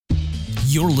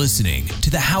You're listening to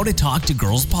the How to Talk to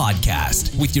Girls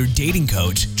podcast with your dating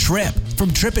coach, Trip, from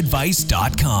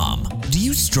tripadvice.com. Do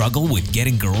you struggle with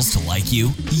getting girls to like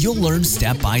you? You'll learn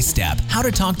step by step how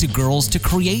to talk to girls to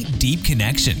create deep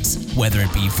connections, whether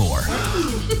it be for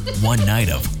one night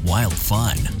of wild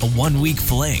fun, a 1-week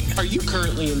fling. Are you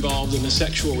currently involved in a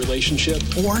sexual relationship?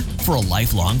 Or for a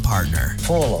lifelong partner.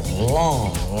 Full of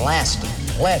long-lasting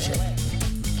pleasure.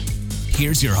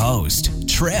 Here's your host,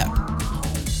 Trip.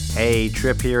 Hey,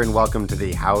 Trip here, and welcome to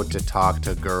the How to Talk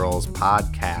to Girls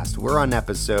podcast. We're on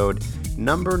episode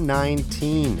number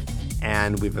 19,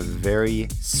 and we have a very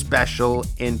special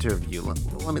interview.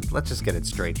 Let's just get it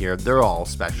straight here. They're all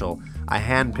special. I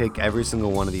handpick every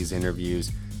single one of these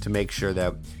interviews to make sure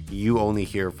that you only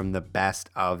hear from the best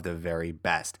of the very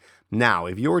best. Now,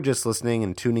 if you're just listening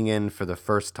and tuning in for the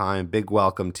first time, big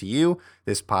welcome to you.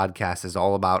 This podcast is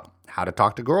all about how to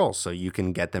talk to girls so you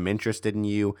can get them interested in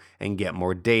you and get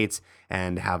more dates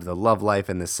and have the love life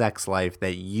and the sex life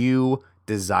that you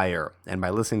desire. And by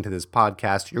listening to this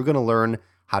podcast, you're going to learn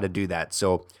how to do that.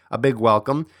 So a big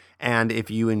welcome. And if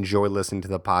you enjoy listening to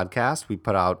the podcast, we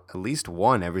put out at least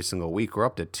one every single week. We're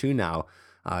up to 2 now.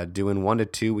 Doing 1 to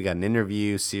 2. We got an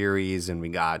interview series and we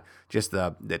got just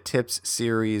the tips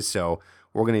series. So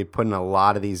we're going to be putting a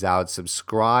lot of these out.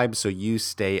 Subscribe so you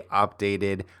stay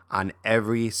updated on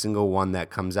every single one that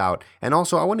comes out. And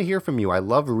also, I want to hear from you. I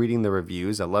love reading the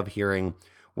reviews. I love hearing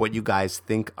what you guys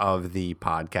think of the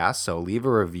podcast. So leave a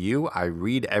review. I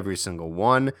read every single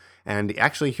one. And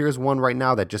actually, here's one right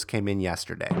now that just came in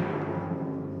yesterday.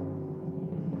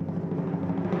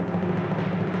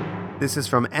 This is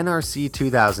from NRC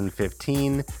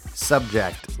 2015,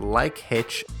 subject, like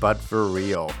Hitch, but for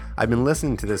real. I've been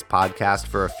listening to this podcast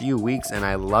for a few weeks and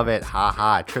I love it,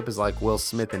 haha. Trip is like Will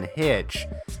Smith and Hitch,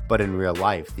 but in real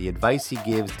life. The advice he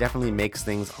gives definitely makes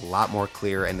things a lot more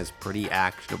clear and is pretty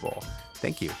actionable.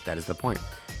 Thank you, that is the point.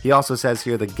 He also says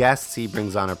here the guests he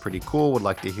brings on are pretty cool, would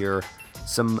like to hear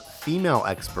some female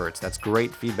experts. That's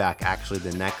great feedback. Actually,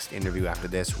 the next interview after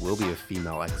this will be a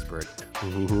female expert.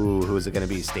 Who is it going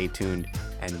to be? Stay tuned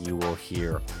and you will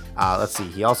hear. Let's see.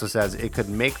 He also says it could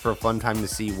make for a fun time to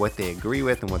see what they agree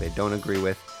with and what they don't agree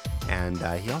with. And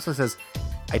he also says,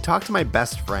 I talk to my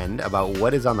best friend about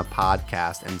what is on the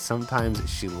podcast and sometimes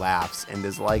she laughs and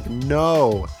is like,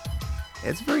 no.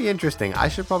 It's very interesting. I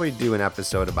should probably do an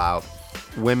episode about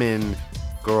women,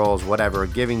 girls, whatever,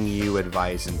 giving you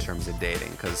advice in terms of dating,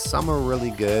 because some are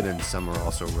really good and some are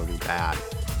also really bad.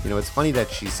 You know, it's funny that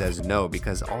she says no,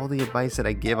 because all the advice that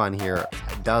I give on here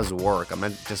does work. I'm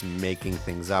not just making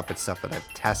things up. It's stuff that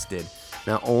I've tested,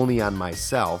 not only on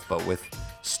myself, but with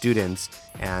students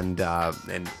and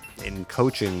in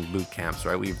coaching boot camps,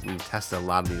 right? We've tested a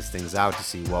lot of these things out to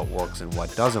see what works and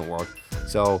what doesn't work.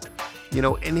 So, you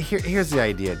know, and here's the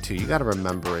idea too. You got to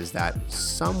remember is that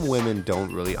some women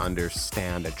don't really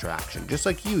understand attraction. Just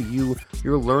like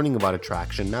you're learning about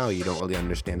attraction now. You don't really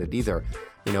understand it either,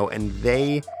 you know, and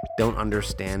they don't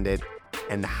understand it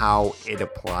and how it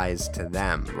applies to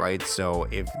them, right? So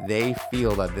if they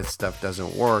feel that this stuff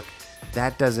doesn't work,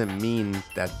 that doesn't mean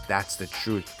that that's the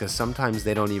truth, because sometimes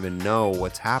they don't even know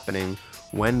what's happening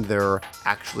when they're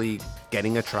actually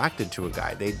getting attracted to a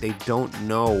guy. They don't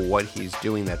know what he's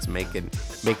doing that's making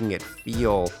it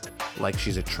feel like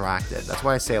she's attracted. That's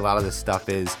why I say a lot of this stuff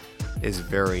is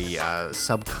very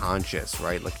subconscious,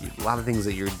 right? Like a lot of things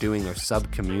that you're doing are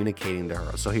sub-communicating to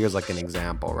her. So here's like an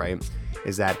example, right?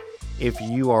 Is that if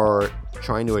you are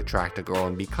trying to attract a girl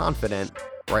and be confident,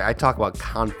 right? I talk about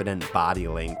confident body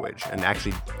language, and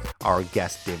actually our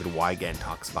guest David Wygant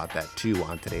talks about that too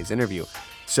on today's interview.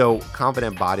 So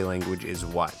confident body language is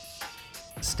what?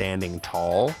 Standing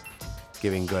tall,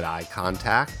 giving good eye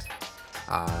contact,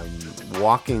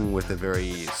 walking with a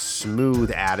very smooth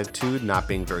attitude, not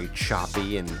being very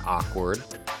choppy and awkward,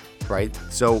 right?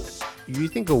 So you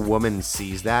think a woman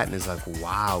sees that and is like,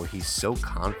 wow, he's so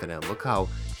confident. Look how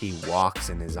he walks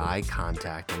and his eye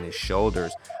contact and his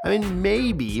shoulders. I mean,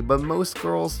 maybe, but most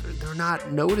girls, they're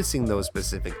not noticing those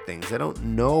specific things. They don't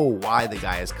know why the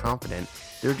guy is confident.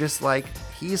 They're just like,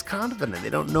 he's confident.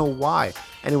 They don't know why.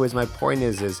 Anyways, my point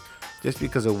is just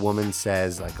because a woman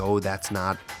says like, oh, that's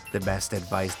not the best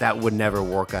advice, that would never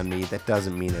work on me, that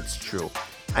doesn't mean it's true.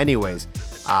 Anyways,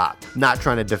 not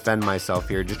trying to defend myself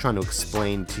here, just trying to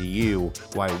explain to you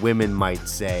why women might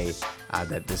say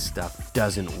that this stuff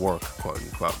doesn't work, quote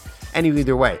unquote.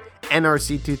 Either way,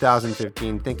 NRC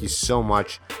 2015, thank you so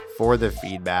much for the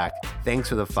feedback. Thanks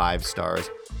for the 5 stars.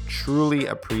 Truly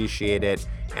appreciate it.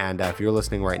 And if you're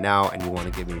listening right now and you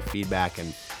want to give me feedback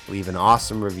and leave an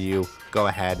awesome review, go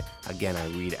ahead. Again, I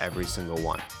read every single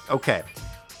one. Okay,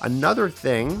 another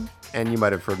thing and you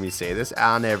might have heard me say this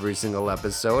on every single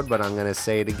episode, but I'm going to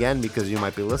say it again because you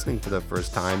might be listening for the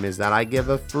first time, is that I give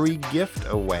a free gift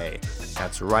away.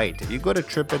 That's right. If you go to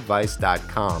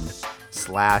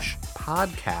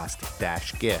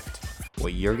tripadvice.com/podcast-gift,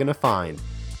 what you're going to find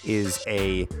is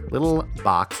a little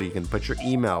box where you can put your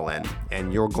email in,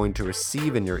 and you're going to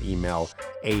receive in your email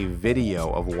a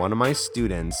video of one of my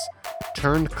students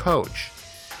turned coach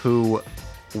who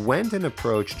went and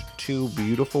approached two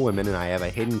beautiful women, and I have a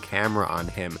hidden camera on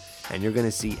him, and you're going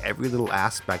to see every little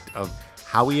aspect of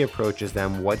how he approaches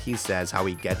them, what he says, how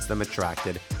he gets them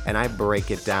attracted, and I break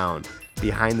it down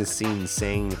behind the scenes,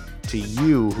 saying to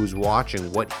you who's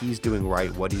watching what he's doing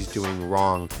right, what he's doing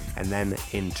wrong, and then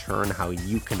in turn how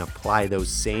you can apply those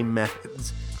same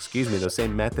methods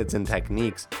and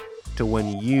techniques to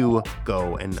when you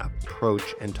go and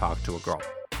approach and talk to a girl.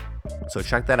 So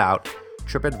check that out,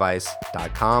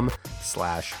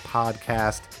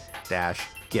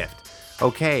 tripadvice.com/podcast-gift.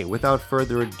 Okay, without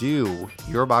further ado,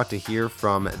 you're about to hear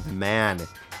from the man,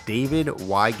 David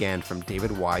Wygant from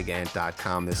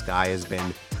davidwygant.com. This guy has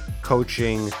been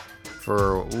coaching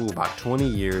for about 20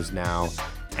 years now,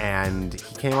 and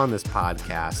he came on this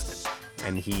podcast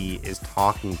and he is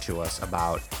talking to us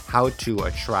about how to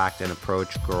attract and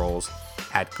approach girls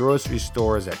at grocery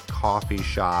stores, at coffee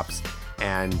shops,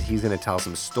 and he's going to tell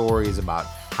some stories about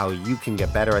how you can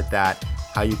get better at that,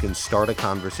 how you can start a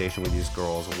conversation with these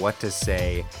girls, what to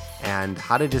say, and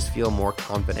how to just feel more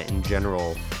confident in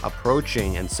general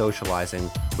approaching and socializing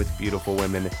with beautiful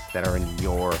women that are in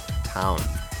your town.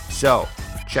 So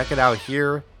check it out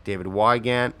here, David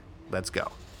Wygant. Let's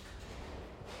go.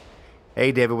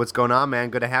 Hey, David, what's going on, man?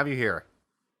 Good to have you here.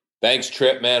 Thanks,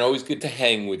 Trip, man. Always good to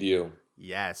hang with you.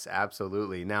 Yes,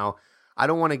 absolutely. Now, I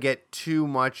don't want to get too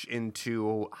much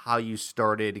into how you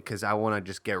started because I want to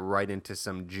just get right into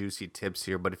some juicy tips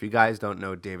here. But if you guys don't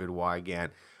know David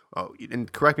Wygant,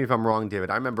 and correct me if I'm wrong, David,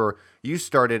 I remember you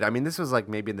started, this was like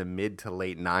maybe in the mid to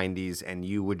late 90s, and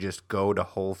you would just go to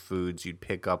Whole Foods, you'd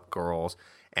pick up girls,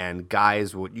 and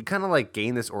guys you kind of like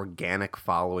gain this organic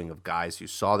following of guys who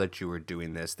saw that you were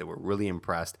doing this, that were really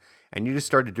impressed, and you just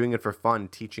started doing it for fun,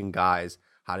 teaching guys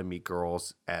how to meet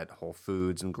girls at Whole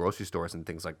Foods and grocery stores and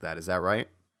things like that. Is that right?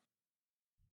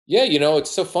 Yeah,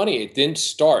 it's so funny. It didn't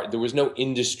start. There was no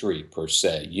industry per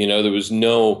se. There was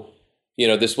no,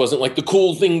 this wasn't like the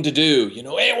cool thing to do.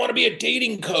 Hey, I want to be a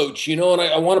dating coach, and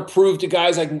I want to prove to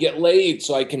guys I can get laid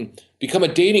so I can become a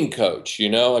dating coach.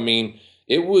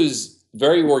 It was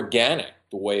very organic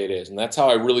the way it is. And that's how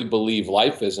I really believe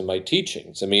life is in my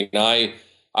teachings.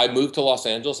 I moved to Los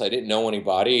Angeles. I didn't know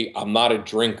anybody. I'm not a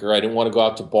drinker. I didn't want to go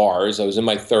out to bars. I was in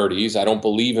my 30s. I don't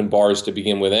believe in bars to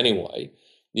begin with anyway.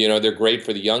 They're great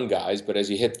for the young guys, but as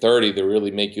you hit 30, they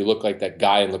really make you look like that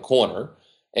guy in the corner.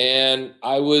 And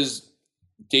I was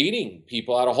dating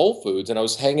people out of Whole Foods, and I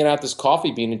was hanging out this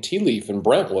Coffee Bean and Tea Leaf in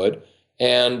Brentwood.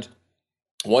 And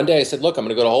one day I said, look, I'm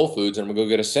going to go to Whole Foods and I'm going to go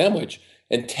get a sandwich.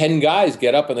 And 10 guys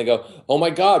get up and they go, oh my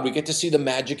God, we get to see the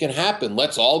magic can happen.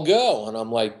 Let's all go. And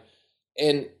I'm like,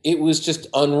 and it was just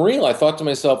unreal. I thought to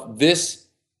myself, this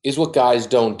is what guys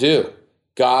don't do.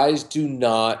 Guys do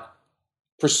not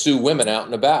pursue women out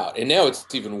and about. And now it's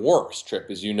even worse, Trip,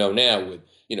 as you know now with,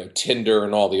 Tinder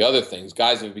and all the other things.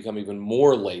 Guys have become even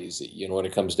more lazy, when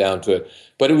it comes down to it.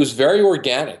 But it was very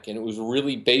organic, and it was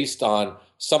really based on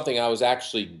something I was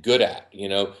actually good at,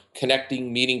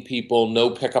 connecting, meeting people, no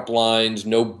pickup lines,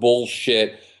 no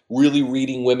bullshit, really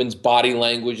reading women's body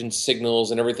language and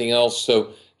signals and everything else.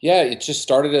 So yeah, it just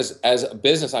started as a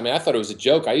business. I thought it was a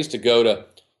joke. I used to go to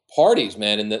parties,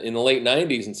 man, in the late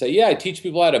 90s and say, yeah, I teach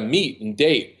people how to meet and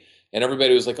date. And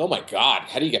everybody was like, oh my God,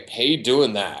 how do you get paid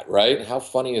doing that, right? How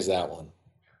funny is that one?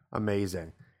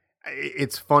 Amazing.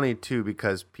 It's funny too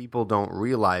because people don't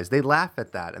realize, they laugh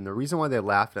at that, and the reason why they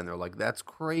laugh and they're like, that's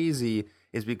crazy,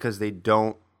 is because they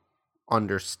don't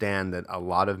understand that a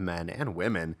lot of men and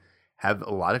women have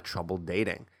a lot of trouble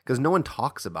dating because no one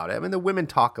talks about it. The women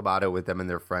talk about it with them and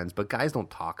their friends, but guys don't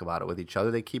talk about it with each other.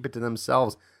 They keep it to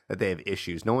themselves that they have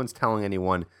issues. No one's telling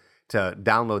anyone to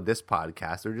download this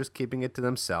podcast. They're just keeping it to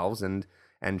themselves and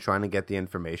trying to get the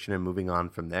information and moving on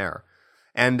from there.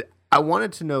 And I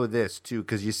wanted to know this too,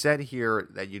 because you said here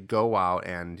that you'd go out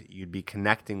and you'd be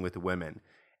connecting with women.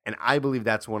 And I believe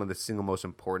that's one of the single most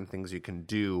important things you can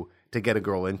do to get a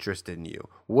girl interested in you.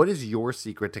 What is your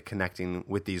secret to connecting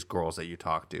with these girls that you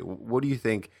talk to? What do you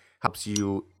think helps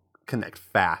you connect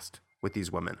fast with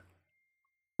these women?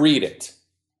 Read it.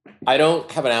 I don't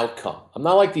have an outcome. I'm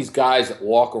not like these guys that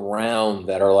walk around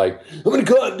that are like, I'm going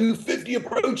to go out and do 50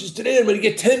 approaches today. I'm going to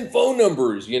get 10 phone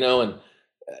numbers, and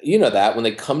you know that when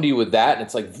they come to you with that and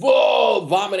it's like, whoa,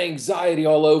 vomit anxiety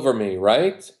all over me,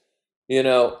 right?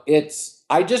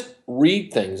 I just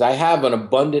read things. I have an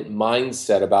abundant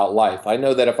mindset about life. I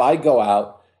know that if I go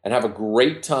out and have a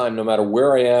great time, no matter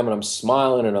where I am, and I'm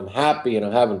smiling and I'm happy and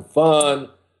I'm having fun,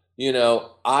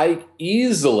 I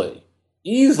easily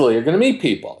are going to meet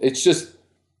people. It's just,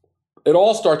 it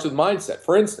all starts with mindset.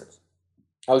 For instance,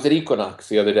 I was at Equinox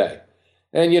the other day,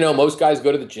 and most guys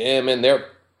go to the gym and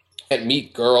and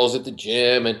meet girls at the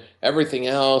gym and everything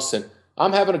else, and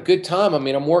I'm having a good time. I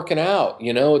mean, I'm working out.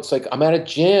 It's like I'm at a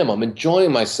gym. I'm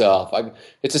enjoying myself.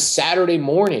 It's a Saturday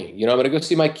morning. I'm going to go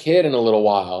see my kid in a little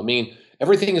while. I mean,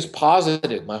 everything is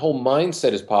positive. My whole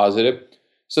mindset is positive.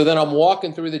 So then I'm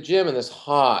walking through the gym, and this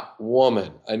hot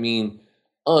woman, I mean,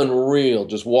 unreal,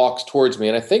 just walks towards me,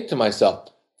 and I think to myself,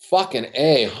 fucking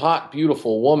A, hot,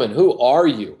 beautiful woman, who are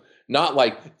you? Not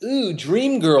like, ooh,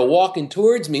 dream girl walking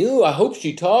towards me. Ooh, I hope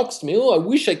she talks to me. Ooh, I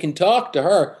wish I can talk to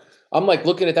her. I'm like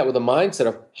looking at that with a mindset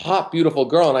of hot, beautiful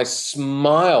girl, and I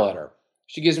smile at her.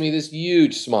 She gives me this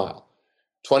huge smile.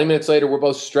 20 minutes later, we're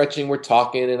both stretching, we're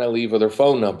talking, and I leave with her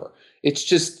phone number. It's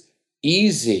just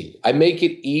easy. I make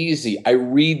it easy. I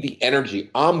read the energy.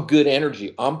 I'm good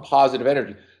energy. I'm positive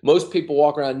energy. Most people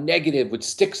walk around negative with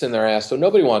sticks in their ass, so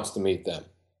nobody wants to meet them.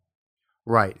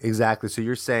 Right, exactly. So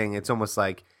you're saying it's almost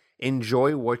like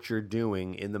enjoy what you're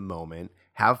doing in the moment,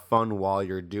 have fun while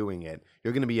you're doing it.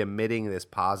 You're going to be emitting this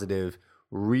positive,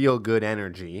 real good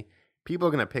energy. People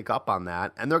are going to pick up on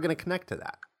that, and they're going to connect to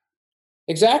that.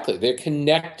 Exactly. They're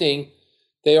connecting.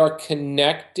 They are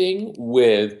connecting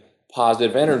with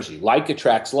positive energy. Like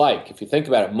attracts like. If you think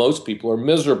about it, most people are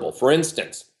miserable. For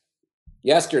instance,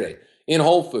 yesterday in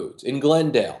Whole Foods in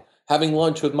Glendale, having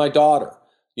lunch with my daughter,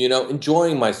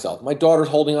 enjoying myself. My daughter's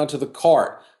holding onto the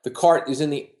cart. The cart is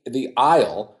in the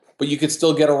aisle, but you could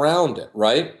still get around it,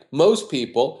 right? Most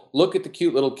people look at the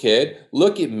cute little kid,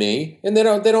 look at me, and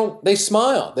they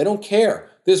smile. They don't care.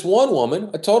 This one woman,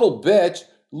 a total bitch,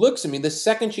 looks at me. The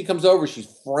second she comes over,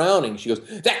 she's frowning. She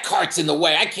goes, that cart's in the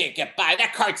way. I can't get by.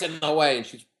 That cart's in the way. And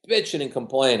she's bitching and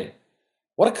complaining.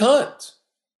 What a cunt.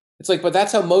 It's like, but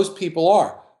that's how most people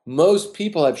are. Most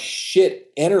people have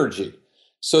shit energy.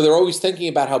 So they're always thinking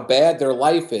about how bad their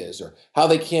life is, or how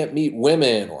they can't meet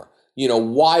women, or,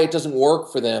 why it doesn't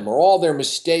work for them, or all their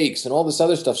mistakes and all this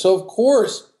other stuff. So of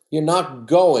course, you're not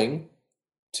going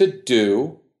to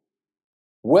do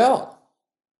well.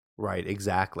 Right,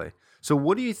 exactly. So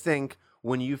what do you think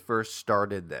when you first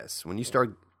started this, when you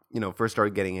first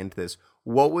started getting into this,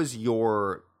 what was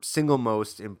your single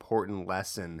most important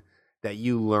lesson that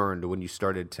you learned when you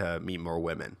started to meet more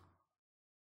women?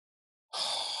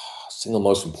 Single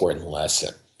most important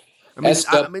lesson.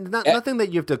 Nothing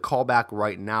that you have to call back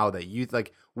right now that you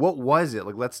like. What was it?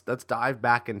 Like, let's dive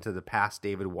back into the past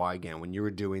David Wygant when you were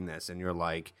doing this, and you're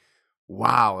like,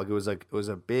 wow, it was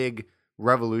a big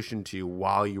revolution to you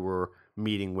while you were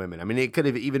meeting women. I mean, it could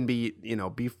have even be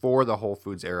before the Whole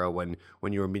Foods era when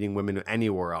you were meeting women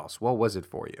anywhere else. What was it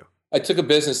for you? I took a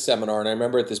business seminar, and I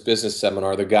remember at this business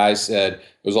seminar, the guy said it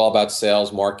was all about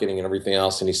sales, marketing, and everything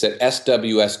else. And he said,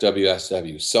 SW, SW,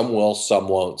 SW. Some will, some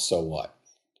won't, so what?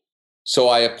 So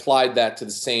I applied that to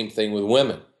the same thing with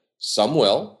women. Some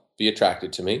will be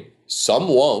attracted to me. Some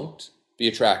won't be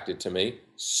attracted to me.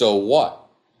 So what?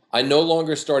 I no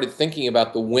longer started thinking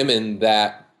about the women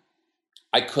that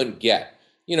I couldn't get.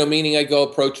 Meaning I go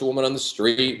approach a woman on the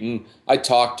street and I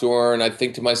talk to her and I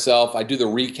think to myself, I do the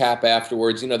recap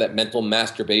afterwards, that mental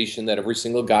masturbation that every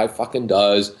single guy fucking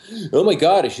does. Oh my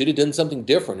God, I should have done something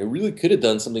different. I really could have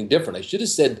done something different. I should have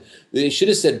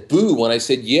said boo when I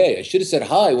said yay. I should have said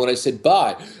hi when I said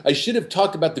bye. I should have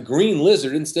talked about the green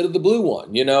lizard instead of the blue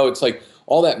one. It's like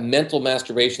all that mental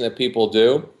masturbation that people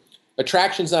do.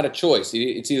 Attraction's not a choice.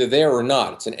 It's either there or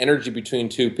not. It's an energy between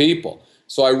two people.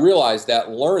 So I realized that,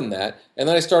 learned that, and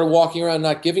then I started walking around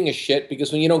not giving a shit,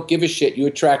 because when you don't give a shit, you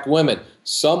attract women.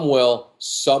 Some will,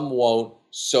 some won't,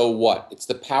 so what? It's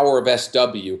the power of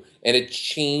SW, and it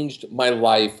changed my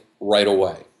life right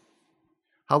away.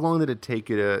 How long did it take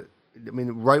you to,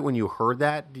 right when you heard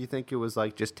that, do you think it was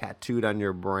like just tattooed on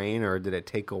your brain, or did it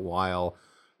take a while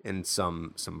and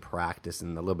some practice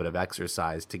and a little bit of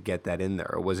exercise to get that in there?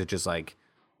 Or was it just like,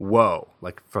 whoa,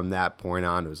 like from that point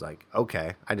on, it was like,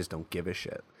 okay, I just don't give a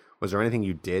shit. Was there anything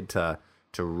you did to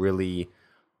really,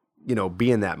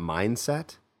 be in that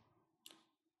mindset?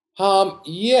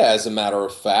 Yeah, as a matter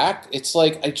of fact, it's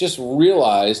like I just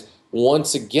realized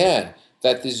once again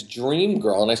that this dream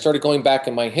girl, and I started going back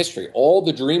in my history, all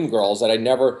the dream girls that I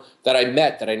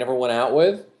met, that I never went out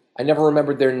with, I never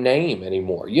remembered their name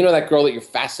anymore. That girl that you're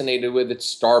fascinated with at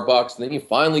Starbucks, and then you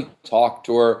finally talk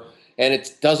to her, and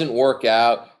it doesn't work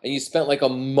out, and you spent like a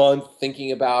month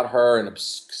thinking about her and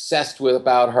obsessed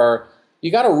about her.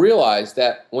 you got to realize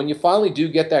that when you finally do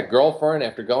get that girlfriend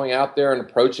after going out there and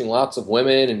approaching lots of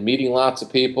women and meeting lots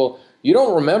of people, you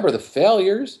don't remember the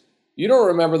failures. You don't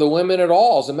remember the women at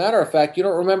all. As a matter of fact, you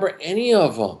don't remember any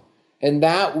of them. And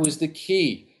that was the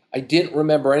key. I didn't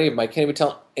remember any of them. I can't even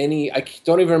tell any, I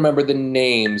don't even remember the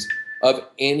names of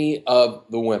any of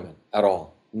the women at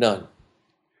all. None.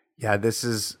 Yeah,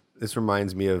 this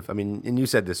reminds me of, I mean, and you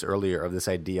said this earlier, of this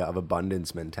idea of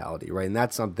abundance mentality, right? And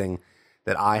that's something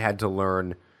that I had to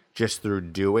learn just through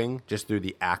doing, just through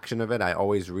the action of it. I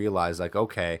always realized, like,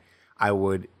 okay, I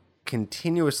would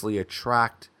continuously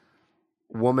attract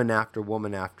woman after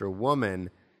woman after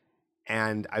woman.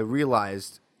 And I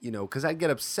realized, you know, because I'd get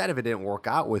upset if it didn't work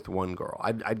out with one girl.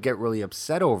 I'd get really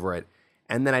upset over it.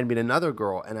 And then I'd meet another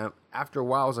girl. And after a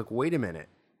while, I was like, wait a minute.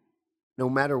 No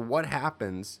matter what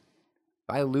happens,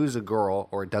 if I lose a girl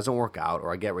or it doesn't work out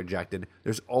or I get rejected,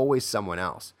 there's always someone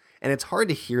else. And it's hard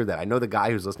to hear that. I know the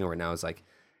guy who's listening right now is like,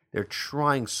 they're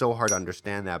trying so hard to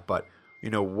understand that. But, you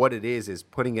know, what it is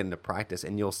putting it into practice.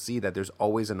 And you'll see that there's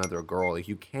always another girl. Like,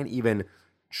 you can't even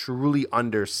truly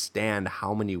understand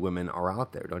how many women are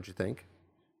out there, don't you think?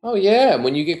 Oh, yeah. And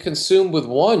when you get consumed with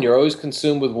one, you're always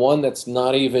consumed with one that's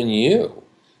not even you.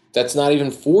 That's not even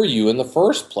for you in the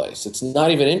first place. It's not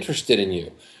even interested in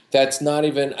you. That's not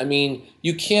even, I mean,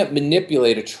 you can't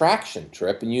manipulate attraction,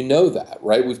 Trip, and you know that,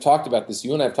 right? We've talked about this.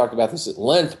 You and I have talked about this at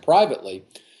length privately.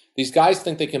 These guys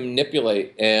think they can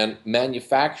manipulate and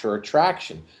manufacture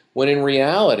attraction, when in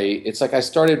reality, it's like I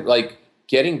started like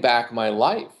getting back my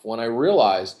life when I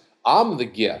realized I'm the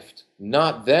gift,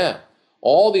 not them.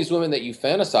 All these women that you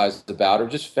fantasize about are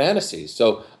just fantasies.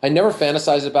 So I never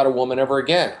fantasize about a woman ever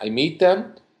again. I meet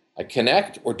them, I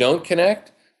connect or don't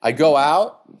connect. I go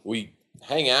out, we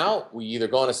hang out, we either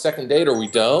go on a second date or we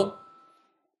don't.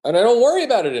 And I don't worry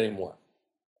about it anymore.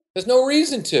 There's no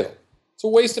reason to. It's a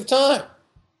waste of time.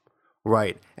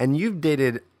 Right. And you've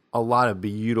dated a lot of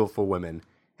beautiful women.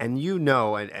 And you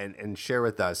know, and share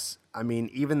with us, I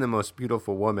mean, even the most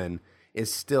beautiful woman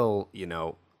is still, you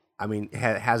know, I mean,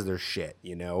 has their shit,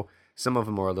 you know. Some of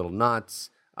them are a little nuts.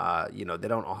 You know, they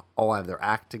don't all have their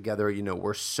act together. You know,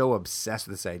 we're so obsessed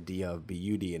with this idea of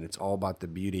beauty, and it's all about the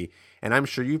beauty. And I'm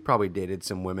sure you've probably dated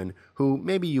some women who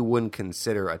maybe you wouldn't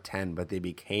consider a 10, but they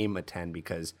became a 10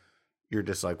 because you're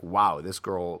just like, wow, this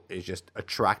girl is just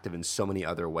attractive in so many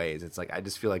other ways. It's like, I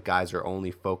just feel like guys are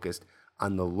only focused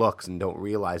on the looks and don't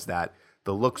realize that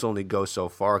the looks only go so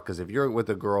far, because if you're with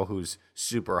a girl who's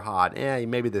super hot,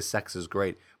 maybe the sex is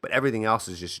great, but everything else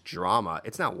is just drama,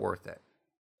 it's not worth it.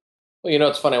 Well, you know,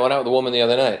 it's funny. I went out with a woman the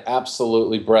other night.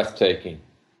 Absolutely breathtaking.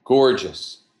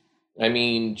 Gorgeous. I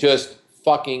mean, just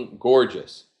fucking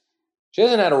gorgeous. She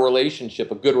hasn't had a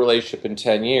good relationship in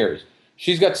 10 years.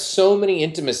 She's got so many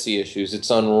intimacy issues. It's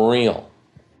unreal.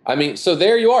 I mean, so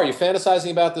there you are. You're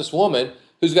fantasizing about this woman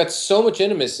who's got so much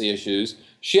intimacy issues.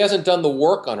 She hasn't done the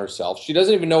work on herself. She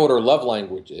doesn't even know what her love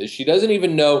language is. She doesn't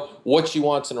even know what she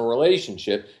wants in a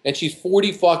relationship. And she's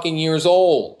 40 fucking years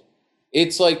old.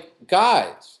 It's like,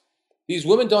 guys, these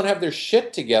women don't have their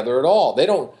shit together at all.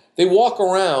 They walk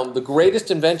around, the greatest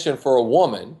invention for a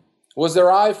woman was their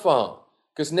iPhone.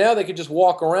 Because now they could just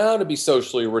walk around and be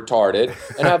socially retarded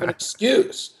and have an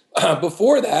excuse.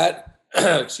 Before that,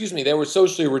 they were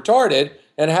socially retarded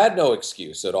and had no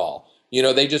excuse at all. You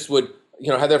know, they just would, you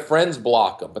know, have their friends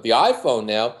block them. But the iPhone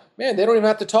now, man, they don't even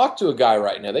have to talk to a guy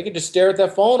right now. They can just stare at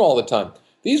that phone all the time.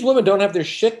 These women don't have their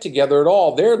shit together at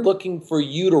all. They're looking for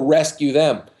you to rescue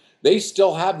them. They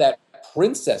still have that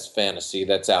princess fantasy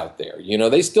that's out there. You know,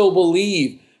 they still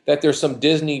believe that there's some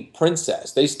Disney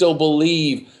princess. They still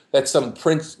believe that some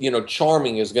prince, you know,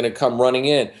 charming is going to come running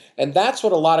in. And that's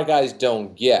what a lot of guys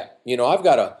don't get. You know, I've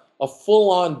got a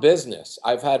full-on business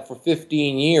I've had for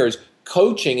 15 years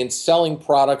coaching and selling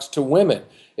products to women.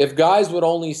 If guys would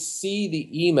only see the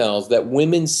emails that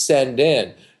women send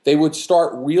in, they would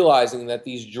start realizing that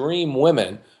these dream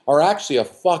women are actually a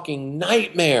fucking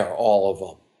nightmare, all of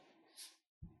them.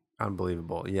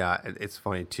 Unbelievable. Yeah, it's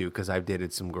funny too, because I've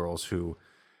dated some girls who,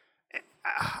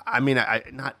 I mean,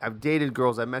 I've dated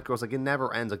girls, I've met girls, like it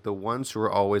never ends. Like the ones who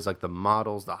are always like the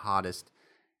models, the hottest.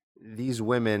 These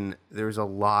women, there's a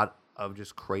lot of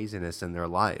just craziness in their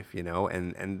life, you know,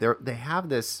 and they have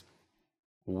this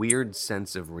weird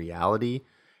sense of reality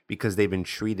because they've been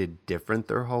treated different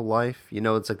their whole life. You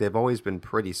know, it's like they've always been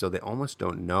pretty, so they almost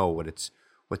don't know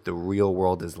what the real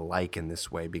world is like in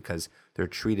this way, because they're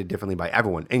treated differently by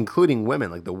everyone, including women.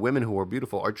 Like the women who are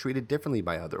beautiful are treated differently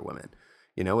by other women.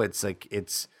 You know, it's like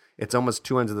it's almost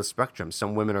two ends of the spectrum.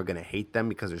 Some women are going to hate them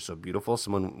because they're so beautiful.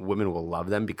 Women will love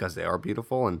them because they are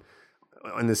beautiful, and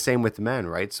the same with men,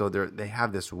 right? So they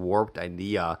have this warped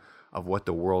idea of what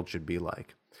the world should be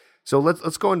like. So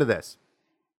let's go into this.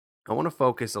 I want to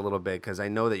focus a little bit because I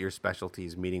know that your specialty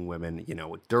is meeting women,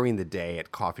 during the day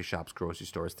at coffee shops, grocery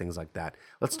stores, things like that.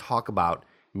 Let's talk about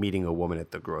meeting a woman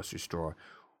at the grocery store.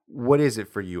 What is it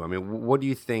for you? I mean, what do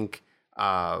you think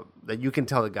that you can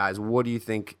tell the guys? What do you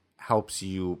think helps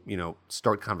you,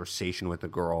 start conversation with a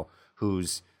girl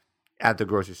who's at the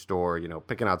grocery store,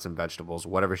 picking out some vegetables,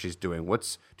 whatever she's doing? Do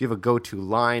you have a go-to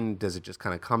line? Does it just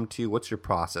kind of come to you? What's your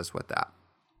process with that?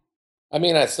 I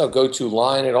mean, that's no go-to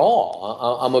line at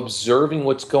all. I'm observing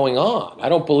what's going on. I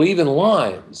don't believe in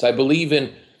lines. I believe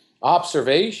in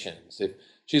observations. If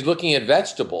she's looking at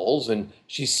vegetables and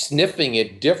she's sniffing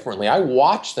it differently, I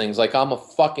watch things like I'm a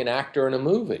fucking actor in a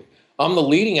movie. I'm the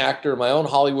leading actor in my own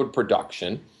Hollywood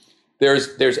production.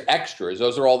 There's extras.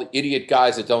 Those are all the idiot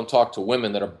guys that don't talk to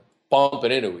women that are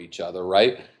bumping into each other,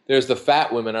 right? There's the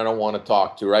fat women I don't want to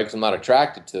talk to, right? Because I'm not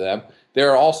attracted to them.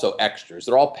 They're also extras.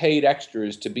 They're all paid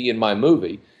extras to be in my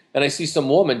movie. And I see some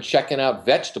woman checking out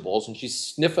vegetables and she's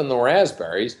sniffing the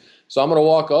raspberries. So I'm going to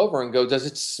walk over and go, does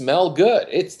it smell good?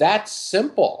 It's that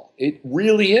simple. It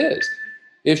really is.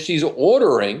 If she's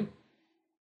ordering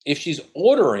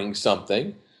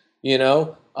something,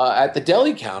 at the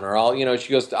deli counter,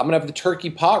 she goes, I'm going to have the turkey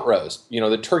pot roast,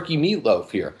 the turkey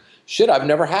meatloaf here. Shit, I've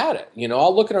never had it.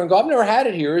 I'll look at her and go, I've never had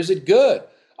it here. Is it good?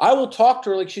 I will talk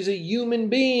to her like she's a human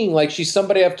being, like she's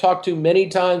somebody I've talked to many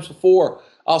times before.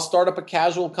 I'll start up a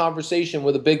casual conversation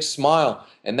with a big smile,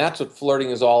 and that's what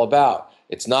flirting is all about.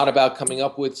 It's not about coming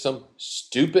up with some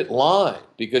stupid line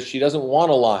because she doesn't want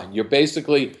a line. You're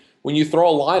basically, when you throw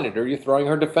a line at her, you're throwing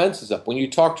her defenses up. When you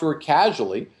talk to her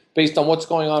casually, based on what's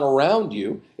going on around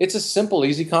you, it's a simple,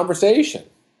 easy conversation.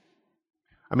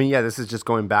 I mean, yeah, this is just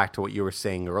going back to what you were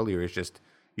saying earlier.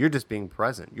 You're just being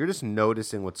present. You're just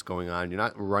noticing what's going on. You're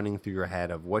not running through your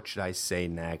head of what should I say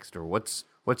next or what's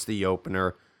the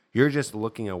opener. You're just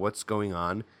looking at what's going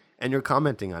on and you're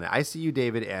commenting on it. I see you,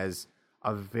 David, as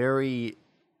a very,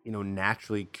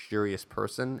 naturally curious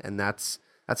person, and that's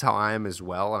how I am as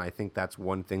well. And I think that's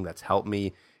one thing that's helped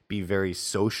me be very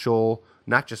social,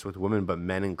 not just with women but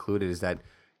men included, is that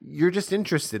you're just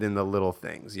interested in the little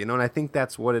things, and I think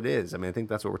that's what it is. I mean, I think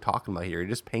that's what we're talking about here. You're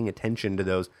just paying attention to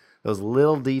those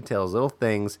little details, little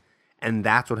things, and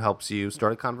that's what helps you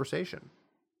start a conversation.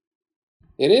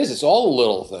 It is. It's all the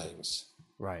little things.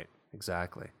 Right.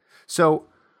 Exactly. So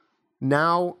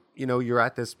now, you're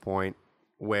at this point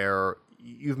where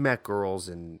you've met girls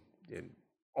in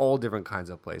all different kinds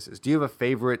of places. Do you have a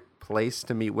favorite place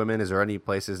to meet women? Is there any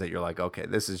places that you're like, okay,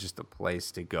 this is just a place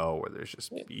to go where there's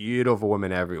just beautiful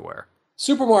women everywhere?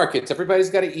 Supermarkets, everybody's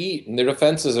got to eat and their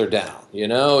defenses are down.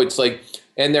 It's like,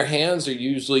 and their hands are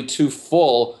usually too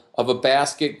full of a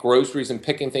basket, groceries, and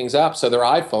picking things up. So their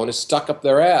iPhone is stuck up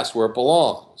their ass where it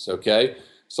belongs. Okay.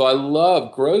 So I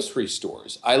love grocery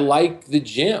stores. I like the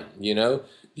gym.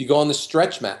 You go on the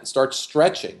stretch mat and start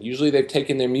stretching. Usually they've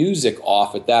taken their music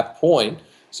off at that point,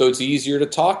 so it's easier to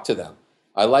talk to them.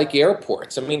 I like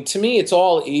airports. I mean, to me, it's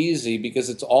all easy because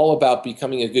it's all about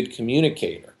becoming a good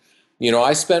communicator.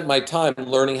 I spent my time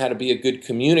learning how to be a good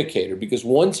communicator because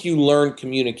once you learn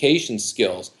communication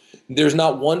skills, there's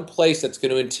not one place that's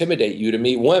going to intimidate you to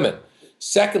meet women.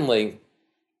 Secondly,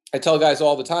 I tell guys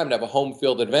all the time to have a home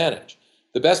field advantage.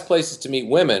 The best places to meet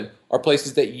women are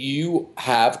places that you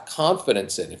have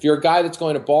confidence in. If you're a guy that's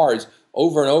going to bars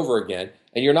over and over again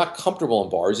and you're not comfortable in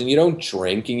bars and you don't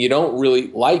drink and you don't really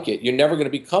like it, you're never going to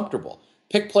be comfortable.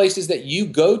 Pick places that you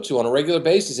go to on a regular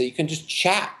basis that you can just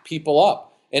chat people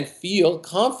up and feel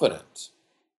confident.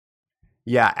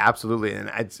 Yeah, absolutely.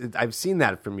 And I've seen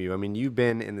that from you. I mean, you've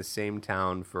been in the same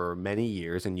town for many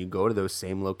years and you go to those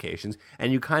same locations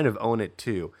and you kind of own it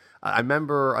too. I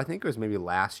remember, I think it was maybe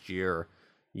last year,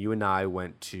 you and I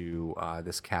went to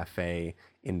this cafe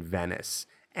in Venice,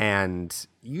 and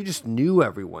you just knew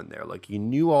everyone there. Like, you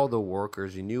knew all the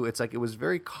workers. It's like it was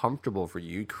very comfortable for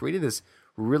you. You created this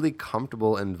really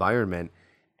comfortable environment,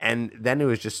 and then it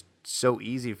was just so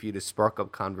easy for you to spark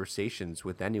up conversations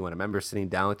with anyone. I remember sitting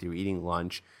down with you, eating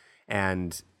lunch,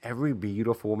 and every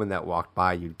beautiful woman that walked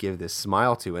by, you'd give this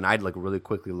smile to, and I'd like really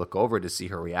quickly look over to see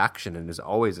her reaction, and there's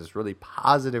always this really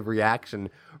positive reaction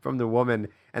from the woman,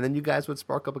 and then you guys would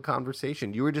spark up a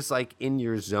conversation. You were just like in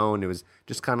your zone. It was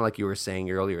just kind of like you were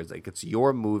saying earlier. It's like it's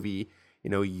your movie,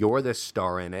 you're the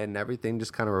star in it, and everything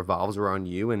just kind of revolves around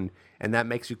you, and that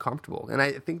makes you comfortable. And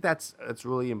I think that's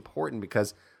really important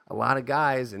because a lot of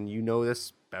guys, and you know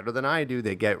this better than I do,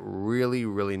 they get really,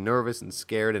 really nervous and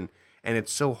scared, and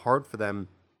it's so hard for them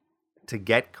to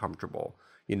get comfortable,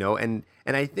 and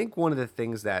I think one of the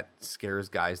things that scares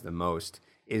guys the most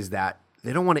is that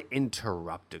they don't want to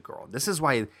interrupt a girl. This is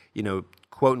why,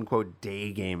 quote unquote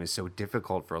day game is so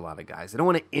difficult for a lot of guys. They don't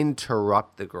want to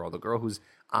interrupt the girl who's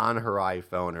on her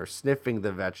iPhone or sniffing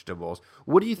the vegetables.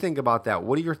 What do you think about that?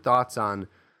 What are your thoughts on,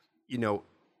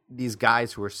 these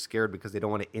guys who are scared because they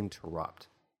don't want to interrupt?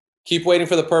 Keep waiting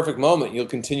for the perfect moment. You'll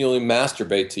continually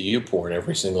masturbate to you porn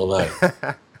every single night.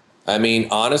 I mean,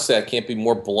 honestly, I can't be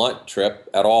more blunt, Trip,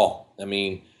 at all. I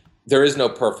mean, there is no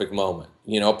perfect moment.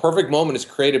 A perfect moment is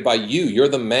created by you. You're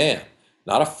the man,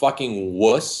 not a fucking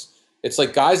wuss. It's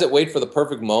like guys that wait for the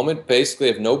perfect moment basically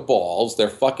have no balls. They're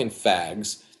fucking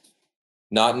fags.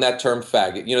 Not in that term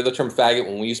faggot. The term faggot,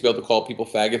 when we used to be able to call people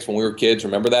faggots when we were kids,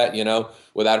 remember that,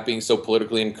 without it being so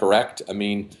politically incorrect? I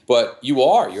mean, but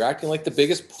you're acting like the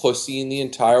biggest pussy in the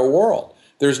entire world.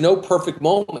 There's no perfect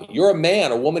moment. You're a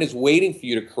man. A woman is waiting for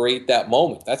you to create that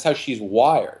moment. That's how she's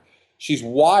wired. She's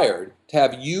wired to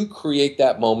have you create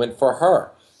that moment for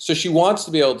her. So she wants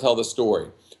to be able to tell the story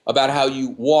about how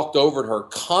you walked over to her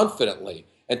confidently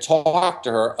and talked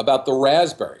to her about the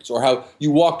raspberries, or how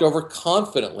you walked over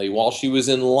confidently while she was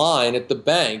in line at the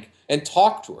bank and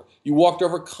talked to her. You walked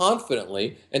over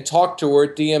confidently and talked to her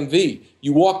at DMV.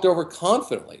 You walked over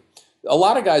confidently. A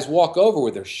lot of guys walk over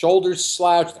with their shoulders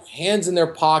slouched, their hands in their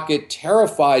pocket,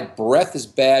 terrified, breath is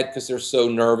bad because they're so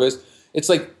nervous. It's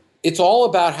like, it's all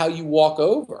about how you walk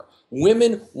over.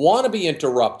 Women want to be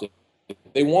interrupted.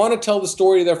 They want to tell the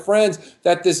story to their friends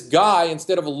that this guy,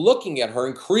 instead of looking at her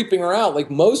and creeping her out like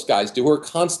most guys do, who are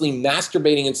constantly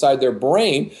masturbating inside their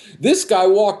brain, this guy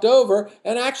walked over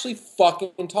and actually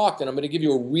fucking talked. And I'm going to give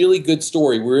you a really good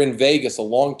story. We were in Vegas a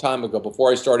long time ago.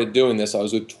 Before I started doing this, I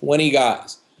was with 20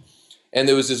 guys. And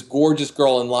there was this gorgeous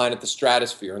girl in line at the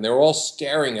Stratosphere, and they were all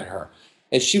staring at her.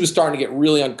 And she was starting to get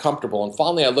really uncomfortable. And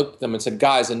finally I looked at them and said,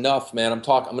 guys, enough, man. I'm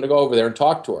going to go over there and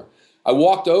talk to her. I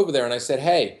walked over there and I said,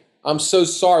 hey, I'm so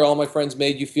sorry all my friends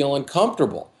made you feel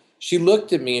uncomfortable. She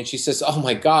looked at me and she says, oh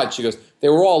my God. She goes, they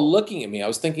were all looking at me. I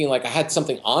was thinking like I had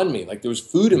something on me, like there was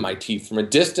food in my teeth from a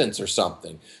distance or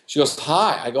something. She goes,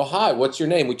 hi. I go, hi, what's your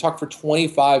name? We talked for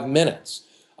 25 minutes.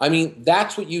 I mean,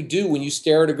 that's what you do when you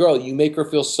stare at a girl. You make her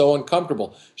feel so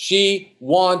uncomfortable. She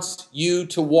wants you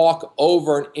to walk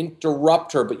over and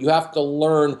interrupt her, but you have to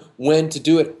learn when to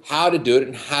do it, how to do it,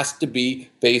 and it has to be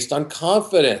based on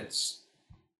confidence.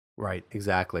 Right,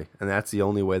 exactly. And that's the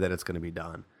only way that it's going to be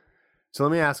done. So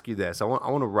let me ask you this. I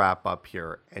want to wrap up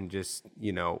here and just,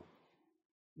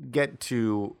 get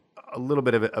to a little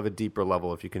bit of a deeper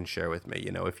level, if you can share with me.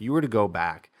 If you were to go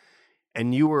back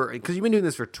and because you've been doing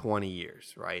this for 20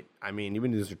 years, right? I mean, you've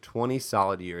been doing this for 20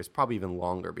 solid years, probably even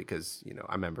longer, because,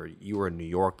 I remember you were in New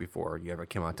York before you ever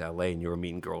came out to LA, and you were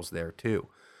meeting girls there too.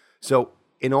 So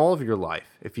in all of your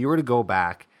life, if you were to go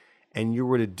back and you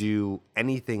were to do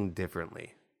anything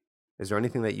differently, is there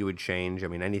anything that you would change? I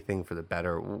mean, anything for the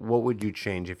better? What would you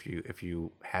change if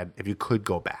you could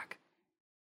go back?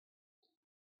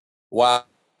 Wow.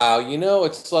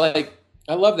 It's like,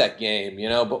 I love that game,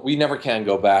 but we never can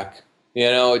go back.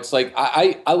 It's like,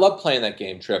 I love playing that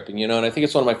game, Trip, and I think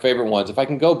it's one of my favorite ones. If I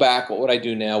can go back, what would I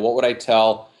do now? What would I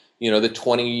tell, the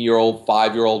 20-year-old,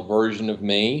 5-year-old version of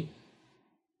me?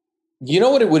 You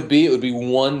know what it would be? It would be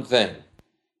one thing.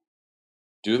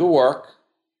 Do the work,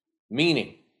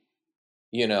 meaning,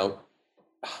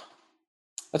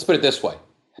 let's put it this way.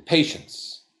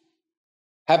 Patience.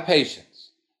 Have patience.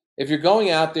 If you're going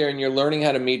out there and you're learning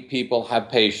how to meet people, have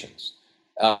patience.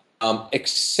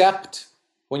 Accept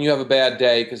when you have a bad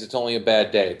day, because it's only a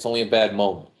bad day. It's only a bad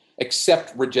moment.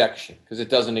 Accept rejection, because it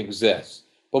doesn't exist.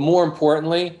 But more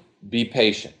importantly, be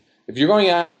patient. If you're going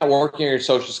out working on your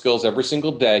social skills every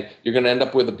single day, you're going to end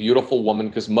up with a beautiful woman,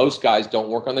 because most guys don't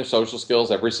work on their social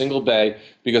skills every single day,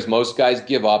 because most guys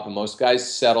give up and most guys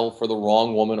settle for the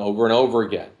wrong woman over and over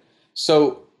again.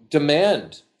 So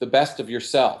demand the best of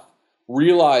yourself.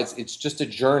 Realize it's just a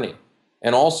journey.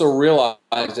 And also realize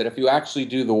that if you actually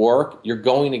do the work, you're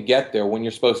going to get there when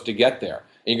you're supposed to get there.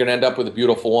 And you're going to end up with a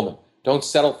beautiful woman. Don't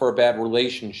settle for a bad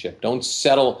relationship. Don't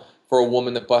settle for a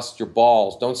woman that busts your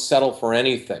balls. Don't settle for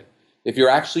anything. If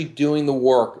you're actually doing the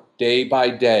work day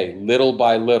by day, little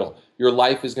by little, your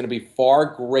life is going to be far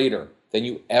greater than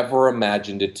you ever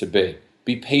imagined it to be.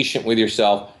 Be patient with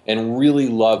yourself and really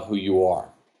love who you are.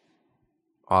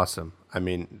 Awesome. I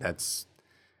mean, that's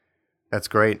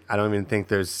great. I don't even think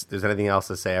there's anything else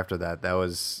to say after that. That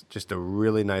was just a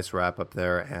really nice wrap up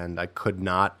there, and I could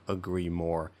not agree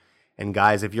more. And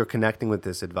guys, if you're connecting with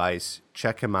this advice,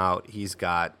 check him out. He's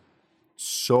got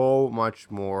so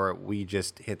much more. We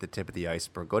just hit the tip of the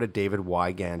iceberg. Go to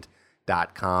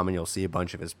davidwygant.com and you'll see a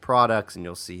bunch of his products, and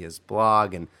you'll see his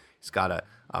blog, and he's got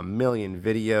a million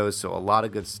videos, so a lot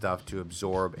of good stuff to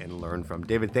absorb and learn from.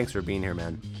 David, thanks for being here,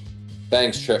 man.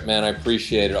 Thanks, Trip, man. I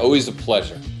appreciate it. Always a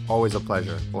pleasure. Always a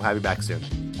pleasure. We'll have you back soon.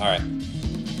 All right.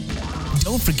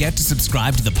 Don't forget to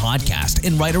subscribe to the podcast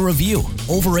and write a review.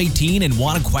 Over 18 and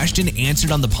want a question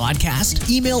answered on the podcast?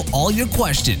 Email all your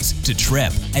questions to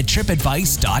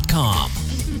trip@tripadvice.com.